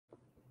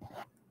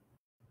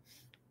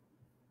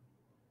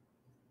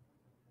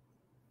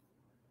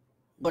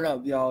What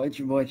up, y'all? It's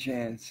your boy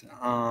Chance.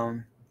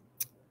 And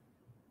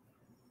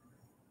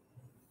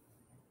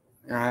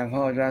I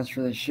apologize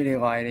for the shitty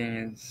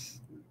lighting.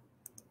 It's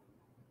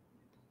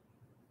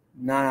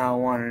not how I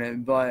wanted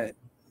it, but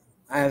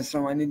I have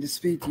something I need to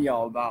speak to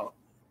y'all about.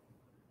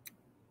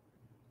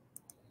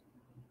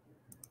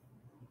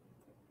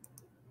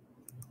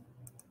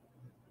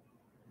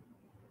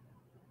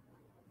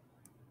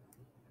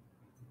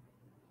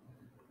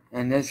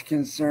 And this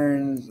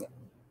concerns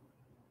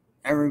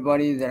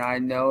everybody that I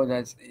know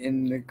that's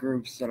in the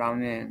groups that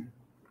I'm in.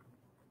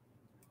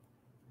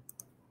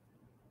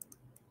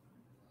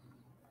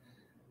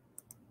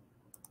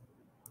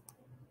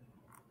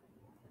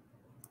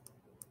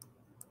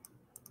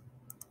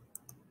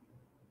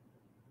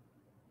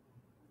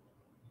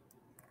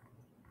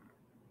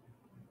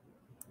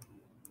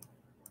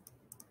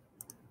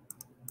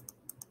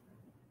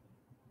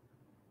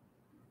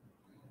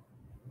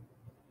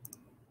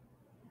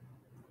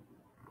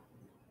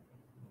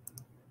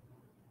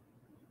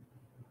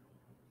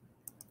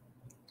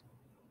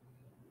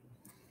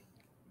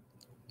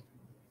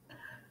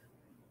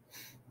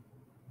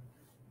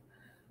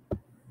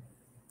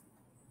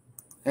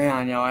 Hang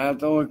on, y'all. I have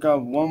to look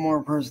up one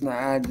more person to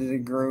add to the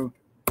group.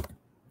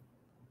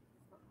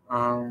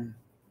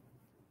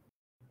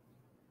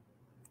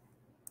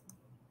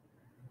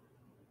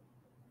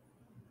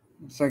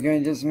 So give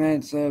me just a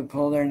minute to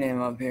pull their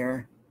name up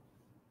here.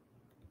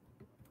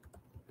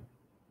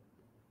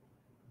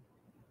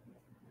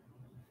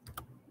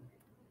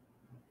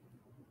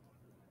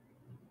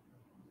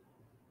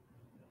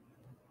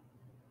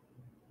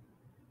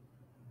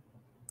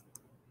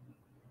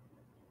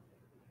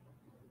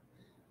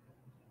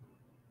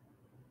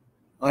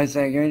 Like I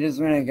said, give me just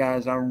a minute,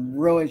 guys. I'm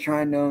really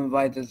trying to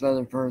invite this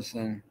other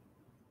person.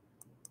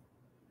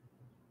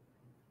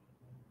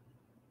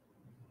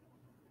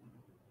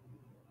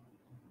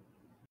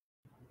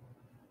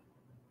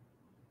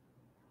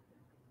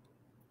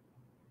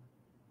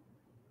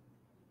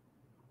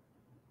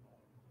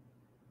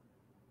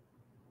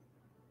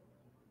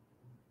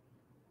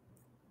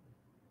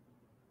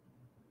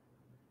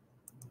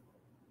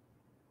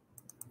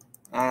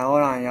 Alright,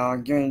 hold on, y'all.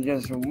 Give me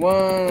just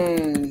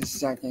 1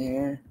 second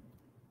here.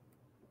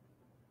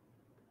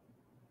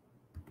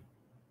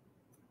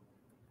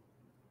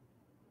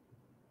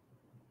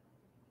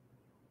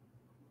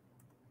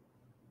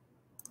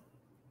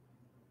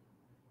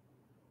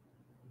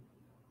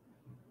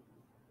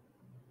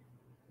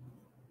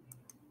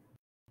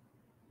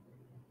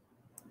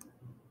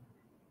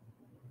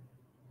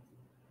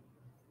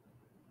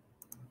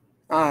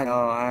 I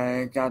know,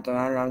 I got them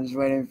out. I'm just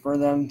waiting for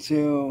them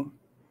to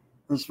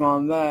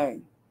respond back.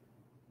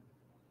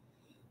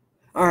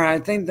 Alright,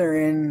 I think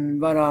they're in,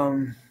 but,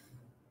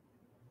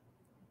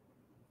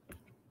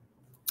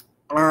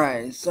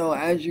 alright, so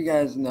as you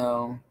guys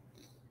know,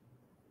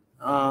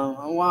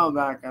 a while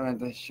back I met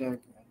this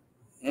chick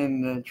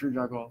in the True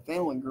Juggle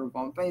family group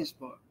on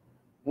Facebook,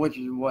 which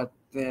is what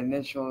the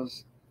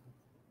initials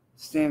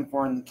stand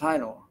for in the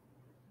title.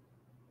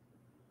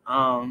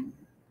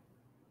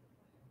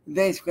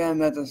 Basically, I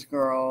met this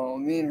girl.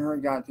 Me and her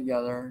got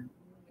together.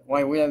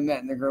 Like, we had met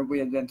in the group. We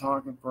had been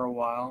talking for a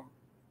while.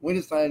 We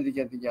decided to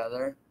get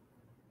together.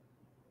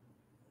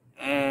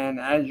 And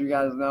as you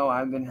guys know,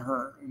 I've been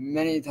hurt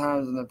many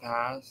times in the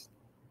past.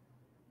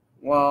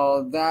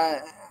 Well,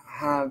 that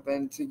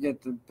happened to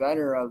get the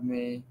better of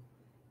me,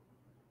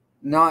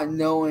 not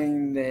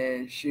knowing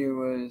that she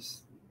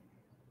was,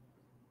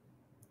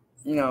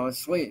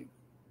 asleep.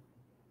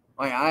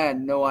 Like, I had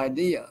no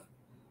idea.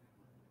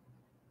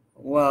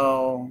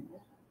 Well,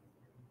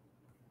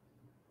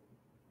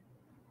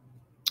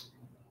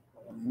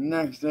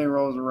 next day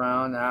rolls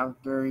around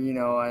after,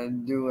 I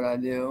do what I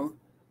do.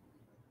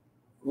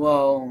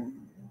 Well,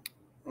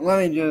 let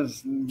me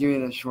just give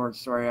you the short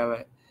story of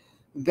it.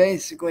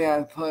 Basically, I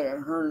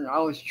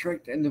was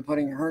tricked into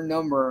putting her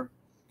number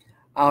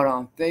out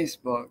on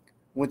Facebook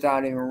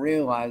without even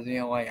realizing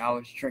it. Like, I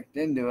was tricked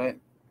into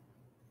it.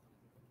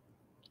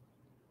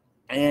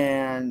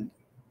 And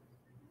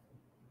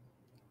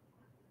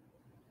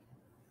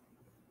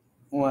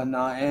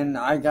whatnot. And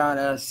I got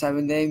a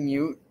 7-day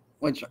mute,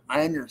 which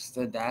I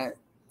understood that.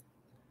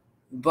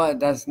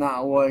 But that's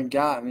not what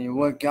got me.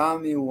 What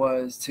got me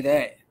was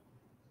today.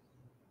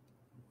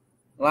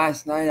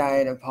 Last night I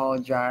had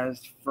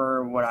apologized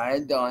for what I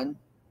had done.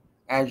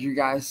 As you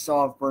guys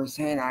saw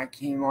firsthand, I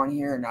came on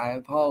here and I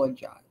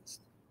apologized.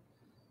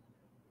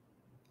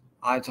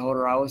 I told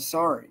her I was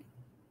sorry.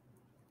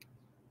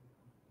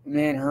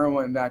 Me and her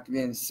went back to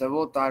being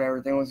civil, thought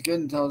everything was good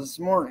until this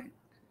morning.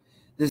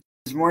 This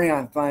morning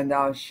I find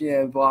out she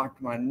had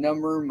blocked my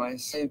number, my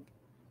Skype,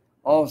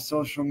 all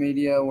social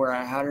media where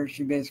I had her.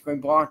 She basically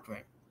blocked me.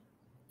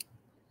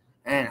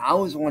 And I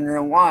was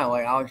wondering why.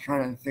 Like, I was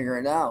trying to figure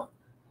it out.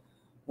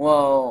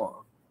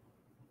 Well,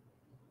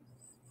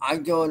 I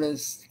go to,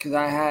 because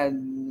I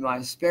had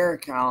my spare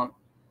account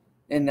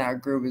in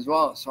that group as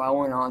well. So I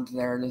went on to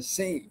there to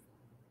see,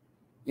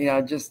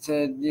 just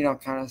to,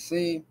 kind of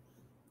see.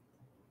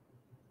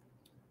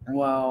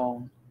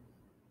 Well,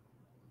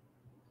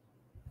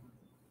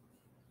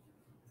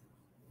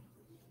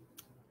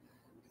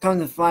 Come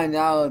to find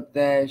out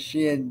that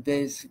she had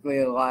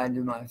basically lied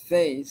to my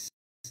face.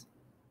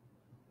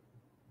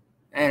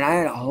 And I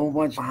had a whole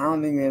bunch of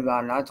hounding me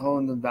about it. I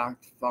told him to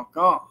back the fuck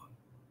off.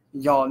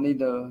 Y'all need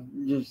to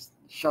just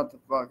shut the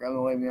fuck up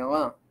and leave me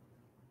alone.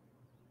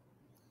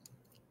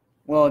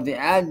 Well, the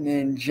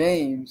admin,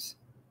 James,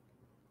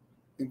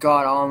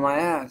 got on my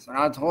ass. And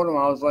I told him,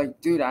 I was like,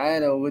 dude, I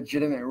had a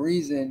legitimate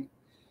reason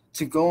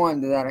to go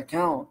onto that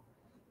account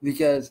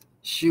because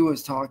she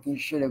was talking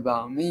shit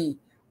about me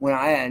when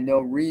I had no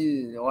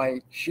reason,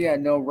 like, she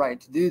had no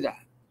right to do that.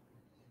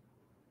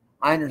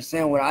 I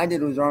understand what I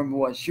did was wrong, but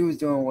what she was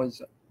doing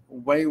was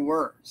way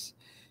worse.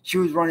 She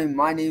was running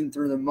my name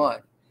through the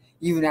mud,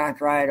 even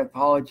after I had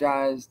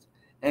apologized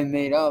and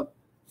made up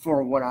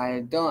for what I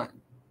had done.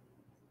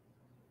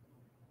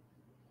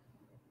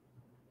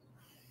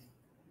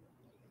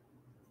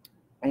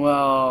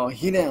 Well,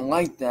 he didn't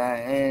like that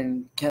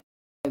and kept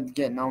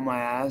getting on my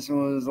ass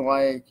and was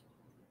like,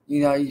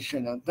 you know, you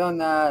shouldn't have done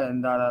that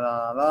and da da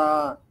da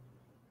da.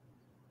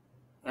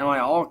 And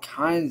like all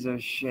kinds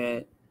of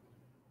shit.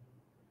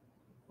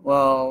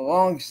 Well,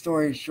 long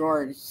story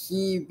short,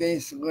 he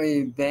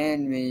basically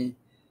banned me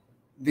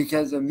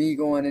because of me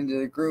going into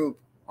the group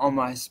on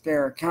my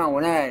spare account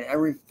when I had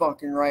every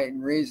fucking right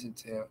and reason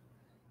to.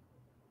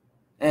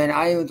 And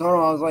I even told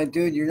him, I was like,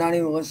 dude, you're not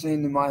even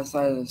listening to my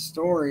side of the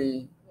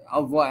story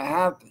of what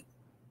happened.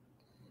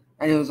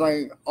 And he was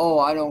like, oh,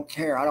 I don't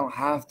care. I don't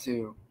have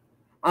to.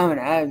 I'm an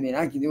admin.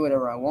 I can do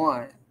whatever I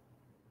want.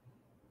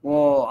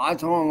 Well, I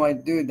told him,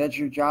 like, dude, that's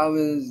your job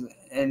as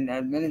an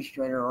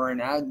administrator or an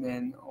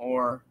admin,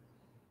 or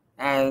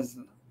as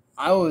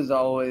I was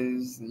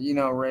always, you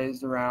know,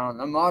 raised around,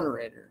 a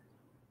moderator.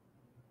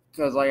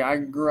 Because, like, I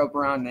grew up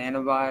around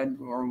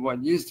Nanavide, or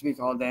what used to be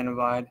called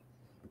Nanavide,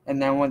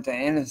 and then went to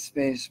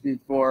Anaspace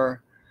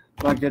before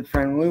my good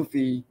friend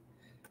Luffy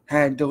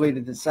had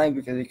deleted the site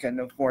because he couldn't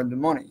afford the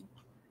money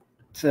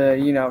to,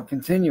 you know,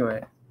 continue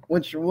it,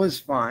 which was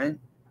fine.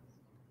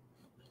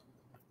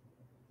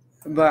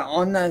 But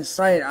on that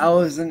site, I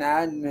was an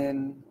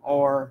admin,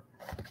 or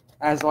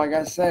as like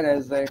I said,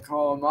 as they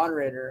call a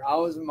moderator. I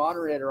was a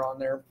moderator on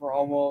there for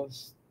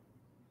almost,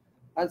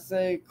 I'd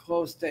say,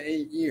 close to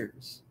 8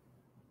 years.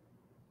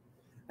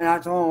 And I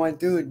told him, like,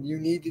 dude, you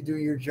need to do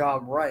your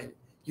job right.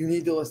 You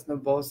need to listen to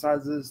both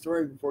sides of the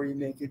story before you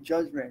make a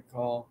judgment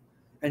call,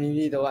 and you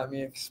need to let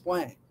me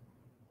explain.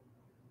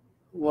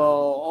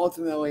 Well,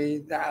 ultimately,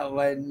 that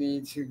led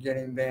me to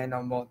getting banned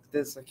on both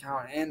this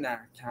account and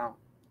that account.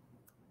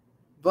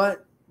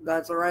 But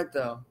that's all right,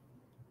 though.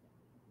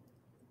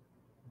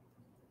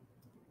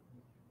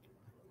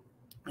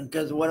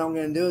 Because what I'm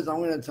going to do is I'm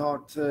going to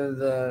talk to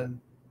the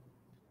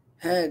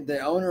head,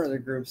 the owner of the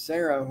group,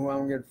 Sarah, who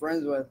I'm good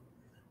friends with,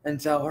 and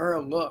tell her,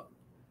 look,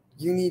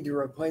 you need to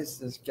replace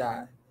this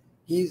guy.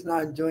 He's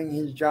not doing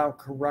his job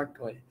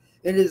correctly.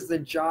 It is the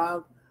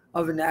job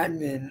of an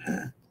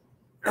admin.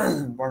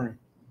 Pardon me.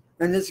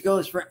 And this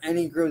goes for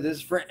any group. This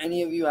is for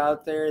any of you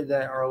out there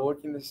that are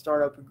looking to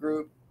start up a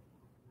group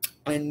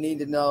and need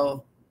to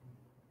know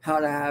how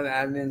to have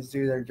admins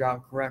do their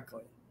job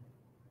correctly.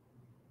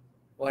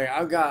 Like,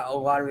 I've got a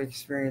lot of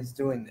experience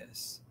doing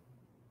this.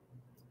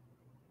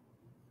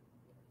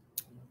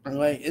 And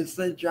like, it's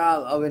the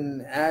job of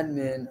an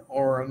admin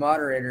or a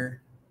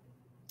moderator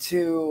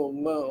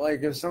to,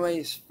 like, if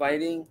somebody's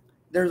fighting,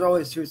 there's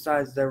always two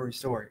sides to every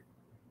story.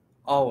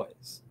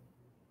 Always.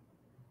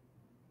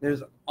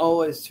 There's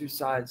always two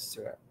sides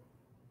to it.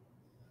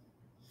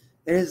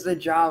 It is the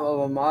job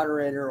of a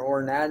moderator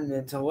or an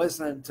admin to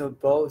listen to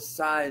both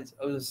sides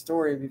of the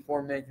story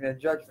before making a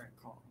judgment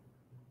call.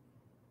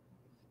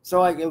 So,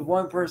 like, if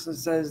one person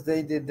says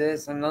they did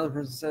this and another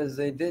person says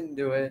they didn't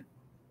do it,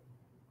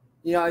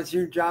 you know, it's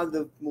your job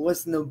to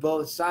listen to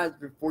both sides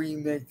before you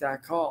make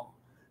that call.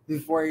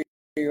 Before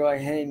you're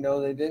like, hey,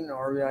 no, they didn't,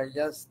 or be like,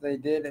 yes, they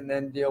did, and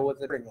then deal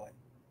with it accordingly.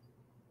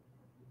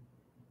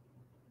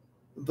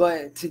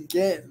 But to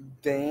get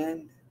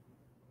banned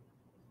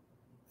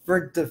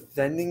for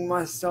defending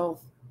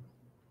myself,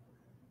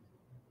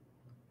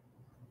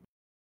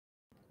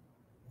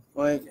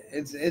 like,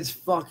 it's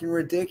fucking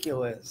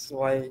ridiculous.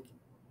 Like,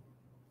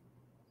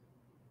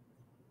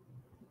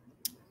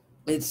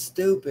 it's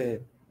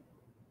stupid.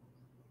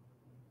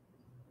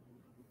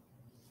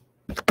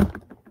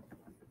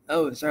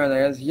 Oh, sorry,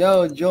 there guys.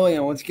 Yo,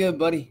 Julian, what's good,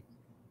 buddy?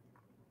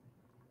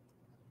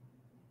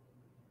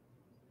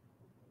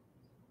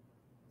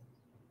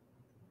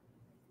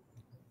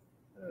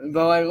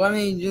 But like, let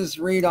me just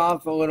read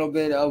off a little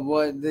bit of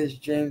what this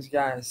James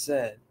guy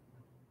said,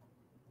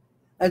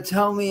 and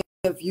tell me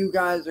if you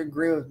guys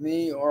agree with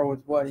me or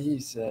with what he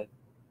said.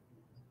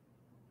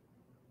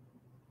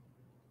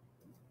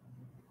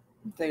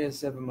 Take a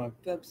sip of my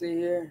Pepsi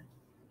here.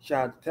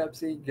 Shout out to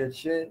Pepsi, good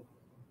shit.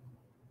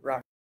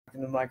 Rocking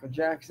the Michael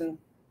Jackson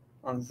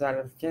on the side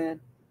of the can.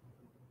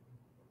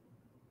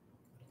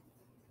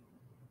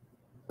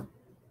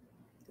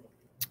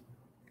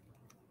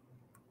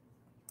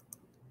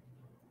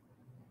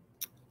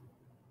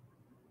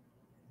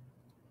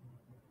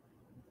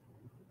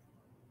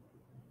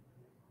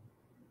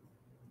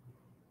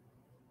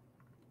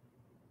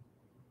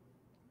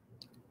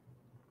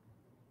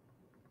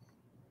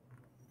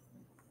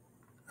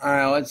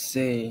 Alright, let's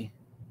see.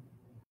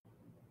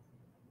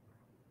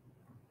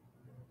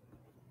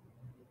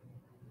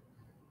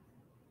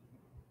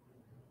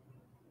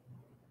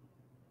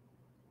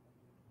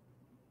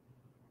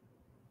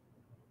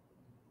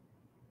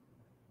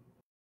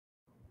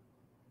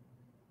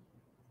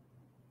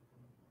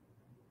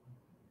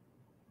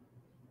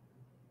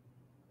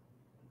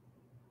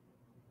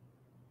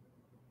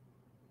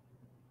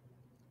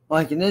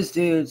 Like, and this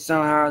dude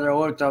somehow they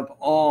looked up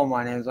all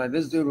my names. Like,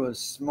 this dude was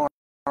smart.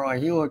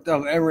 Like, he looked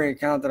up every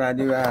account that I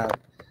do have.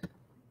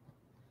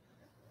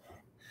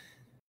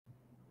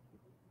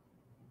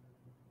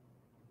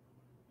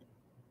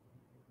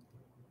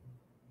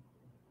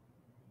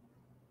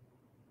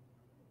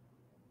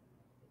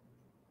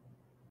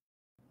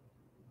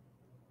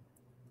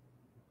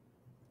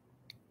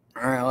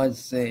 Alright, let's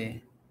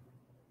see.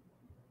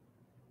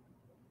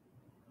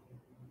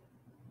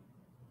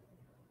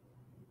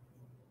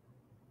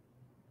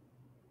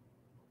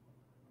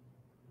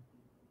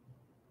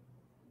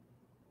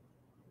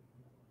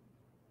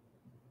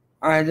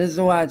 Alright, this is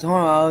what I told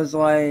him. I was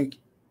like,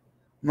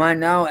 my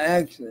now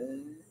ex,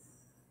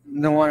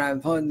 the one I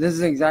put, this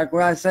is exactly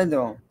what I said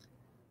to him.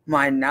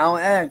 My now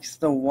ex,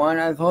 the one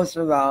I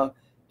posted about,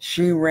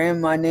 she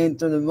ran my name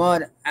through the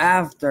mud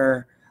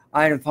after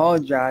I'd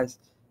apologized.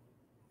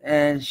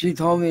 And she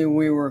told me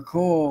we were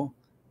cool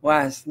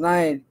last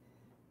night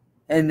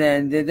and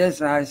then did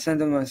this, and I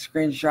sent him a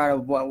screenshot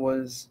of what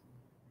was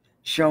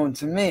shown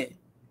to me.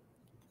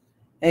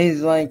 And he's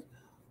like,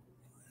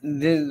 I'm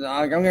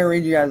going to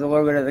read you guys a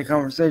little bit of the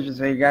conversation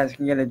so you guys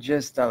can get a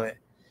gist of it.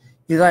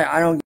 He's like, I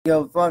don't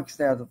give a fuck,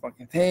 stay off the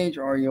fucking page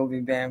or you'll be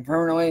banned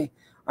permanently.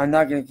 I'm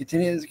not going to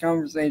continue this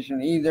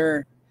conversation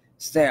either.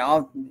 Stay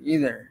off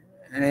either.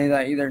 And he's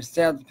like, either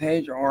stay off the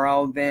page or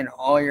I'll ban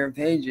all your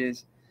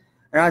pages.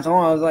 And I told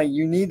him, I was like,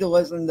 you need to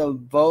listen to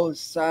both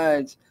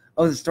sides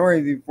of the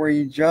story before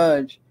you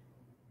judge.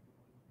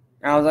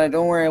 And I was like,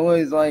 don't worry.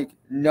 He's like,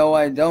 no,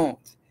 I don't.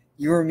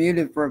 You were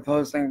muted for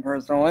posting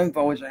personal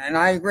info, and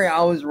I agree,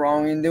 I was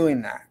wrong in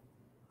doing that.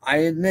 I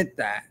admit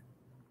that.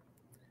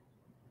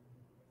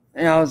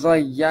 And I was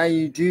like, yeah,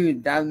 you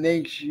do. That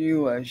makes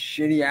you a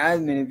shitty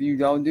admin if you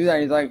don't do that.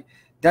 He's like,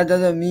 that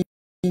doesn't mean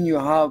you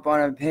hop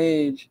on a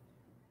page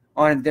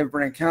on a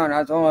different account.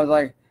 I told him, I was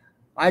like,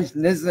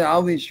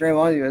 I'll be straight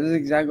with you. This is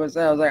exactly what I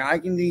said. I was like, I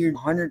can do you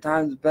 100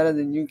 times better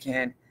than you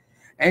can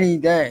any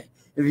day.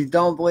 If you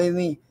don't believe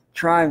me,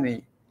 try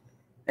me.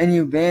 And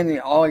you ban me,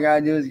 all I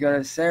gotta do is go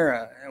to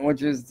Sarah,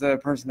 which is the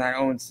person that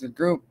owns the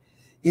group.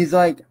 He's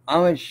like,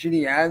 I'm a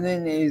shitty admin.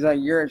 And he's like,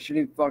 you're a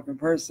shitty fucking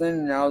person.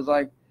 And I was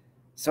like,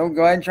 so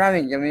go ahead and try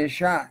me. Give me a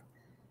shot.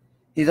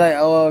 He's like,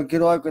 oh, well,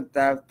 good luck with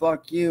that.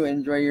 Fuck you.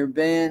 Enjoy your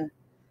ban.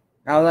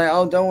 And I was like,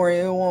 oh, don't worry.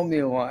 It won't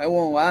be long. It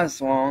won't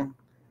last long.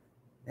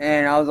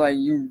 And I was like,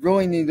 you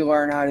really need to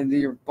learn how to do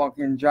your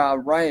fucking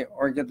job right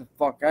or get the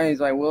fuck out.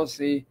 He's like, we'll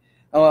see.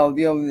 Oh, I'll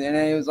be able to. And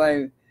then he was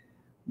like,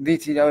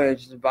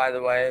 pt2, by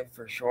the way,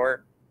 for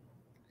short.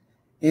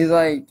 He's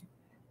like,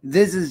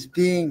 this is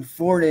being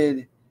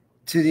forwarded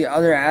to the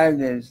other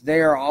admins.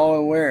 They are all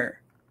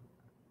aware.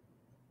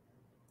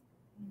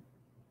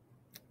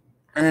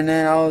 And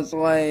then I was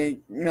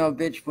like,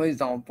 bitch, please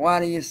don't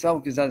flatter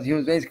yourself, because he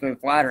was basically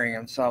flattering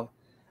himself.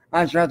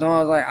 I was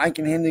like, I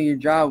can handle your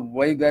job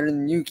way better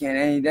than you can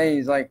any day.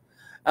 He's like,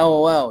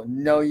 LOL,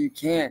 no, you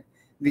can't,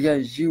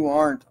 because you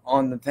aren't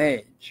on the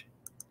page.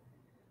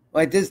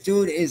 Like, this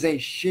dude is a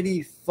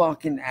shitty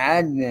fucking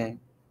admin.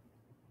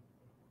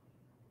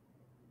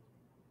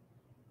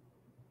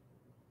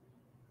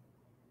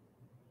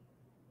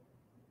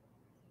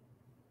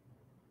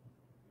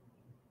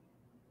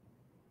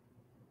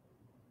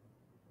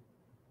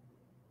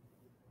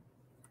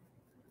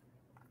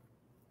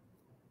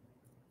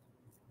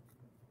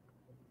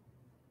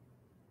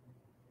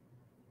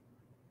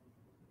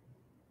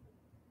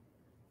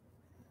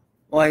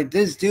 Like,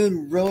 this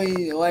dude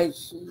really, like,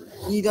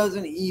 he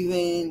doesn't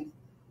even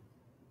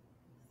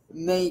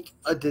make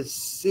a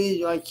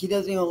decision. Like, he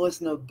doesn't even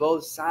listen to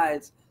both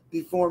sides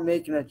before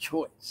making a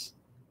choice.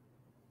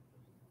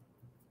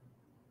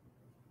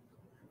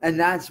 And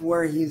that's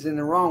where he's in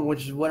the wrong,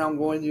 which is what I'm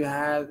going to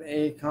have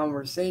a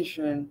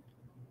conversation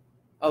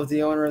of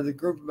the owner of the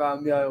group about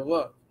and be like,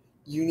 look,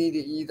 you need to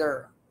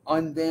either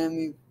unban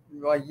me,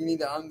 like, you need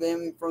to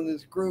unban me from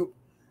this group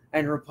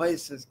and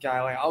replace this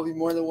guy. Like, I'll be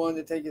more than willing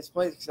to take his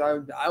place,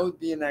 because I would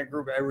be in that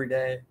group every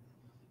day,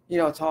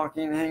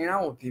 talking and hanging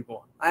out with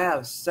people. I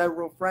have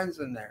several friends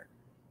in there.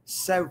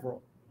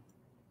 Several.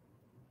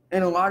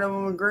 And a lot of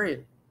them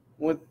agree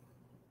with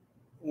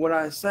what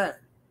I said.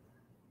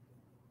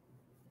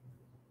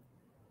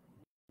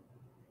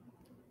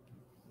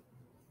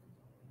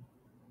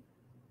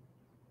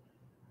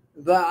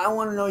 But I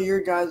want to know your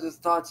guys'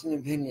 thoughts and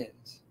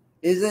opinions.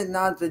 Is it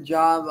not the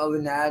job of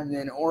an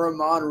admin or a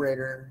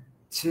moderator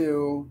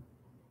to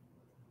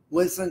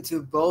listen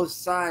to both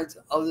sides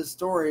of the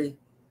story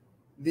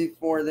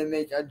before they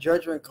make a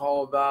judgment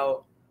call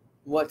about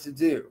what to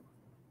do?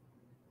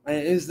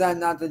 And is that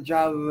not the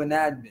job of an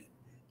admin?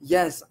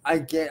 Yes, I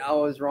get I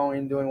was wrong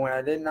in doing what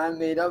I did, and I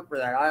made up for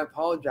that. I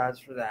apologize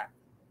for that.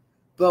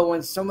 But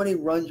when somebody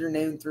runs your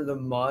name through the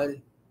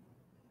mud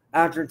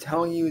after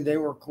telling you they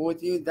were cool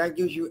with you, that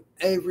gives you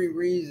every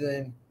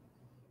reason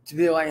to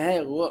be like,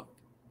 hey, look,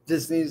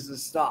 this needs to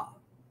stop.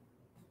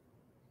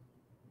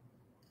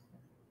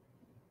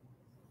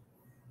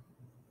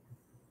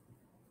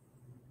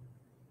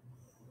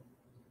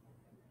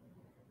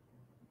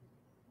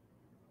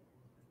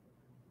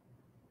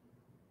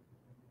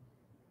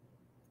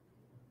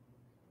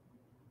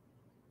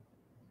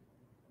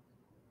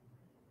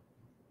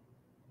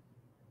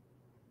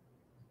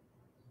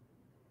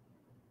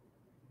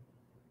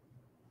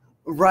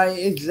 Right,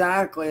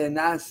 exactly. And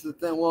that's the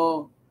thing.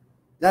 Well,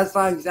 that's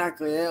not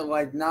exactly it.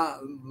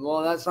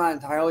 That's not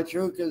entirely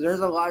true, because there's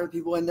a lot of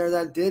people in there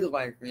that did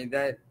like me,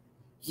 that,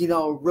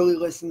 really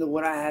listened to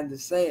what I had to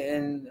say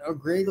and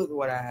agreed with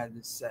what I had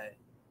to say.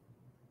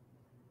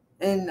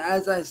 And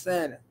as I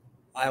said,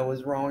 I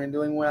was wrong in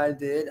doing what I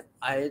did.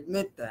 I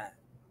admit that.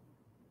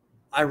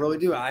 I really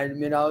do. I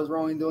admit I was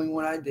wrong in doing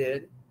what I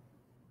did,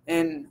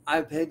 and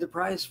I paid the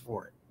price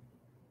for it.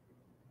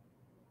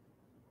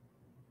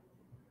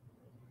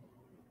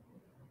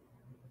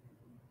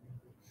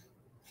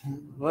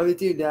 Love you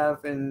too,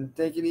 Daph, and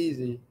take it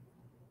easy.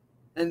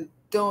 And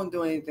don't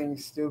do anything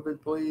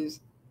stupid, please.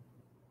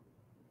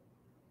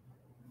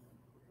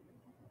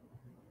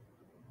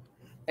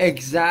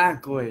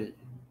 Exactly.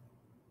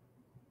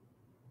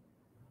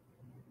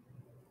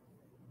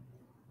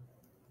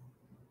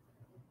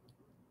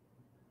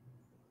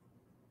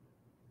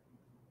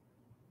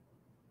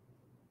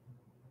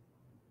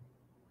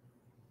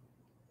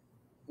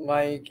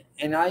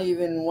 And I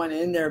even went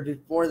in there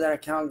before that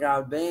account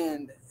got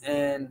banned,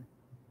 and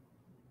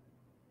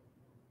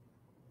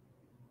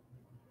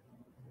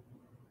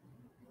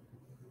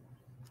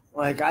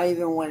I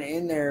even went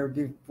in there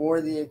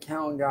before the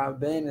account got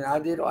banned, and I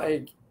did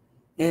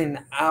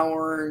an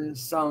hour and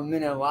some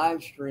minute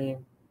live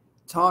stream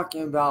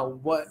talking about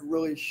what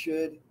really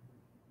should,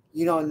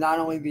 not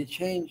only be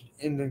changed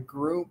in the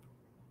group,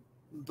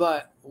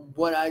 but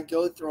what I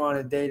go through on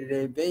a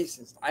day-to-day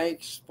basis. I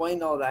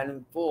explained all that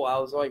in full. I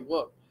was like,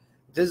 look,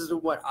 this is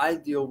what I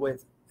deal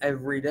with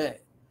every day.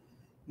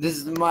 This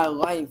is my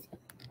life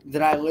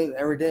that I live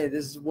every day.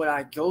 This is what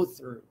I go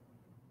through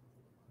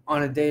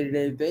on a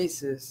day-to-day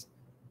basis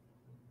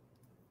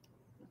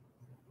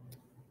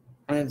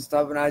and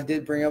stuff. And I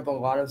did bring up a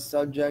lot of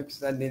subjects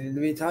that needed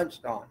to be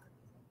touched on.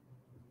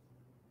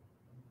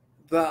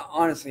 But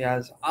honestly,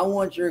 guys, I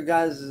want your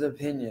guys'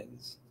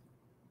 opinions.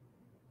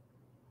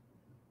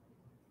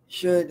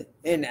 Should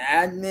an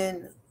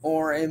admin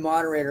or a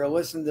moderator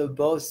listen to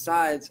both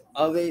sides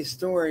of a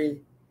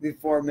story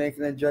before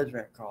making a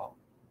judgment call?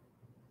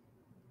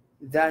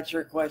 That's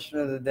your question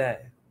of the day.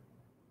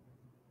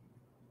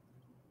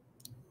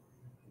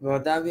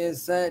 With that being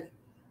said,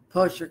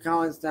 post your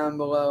comments down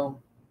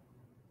below.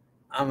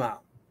 I'm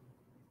out.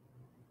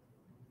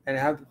 And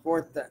happy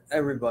 4th to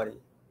everybody.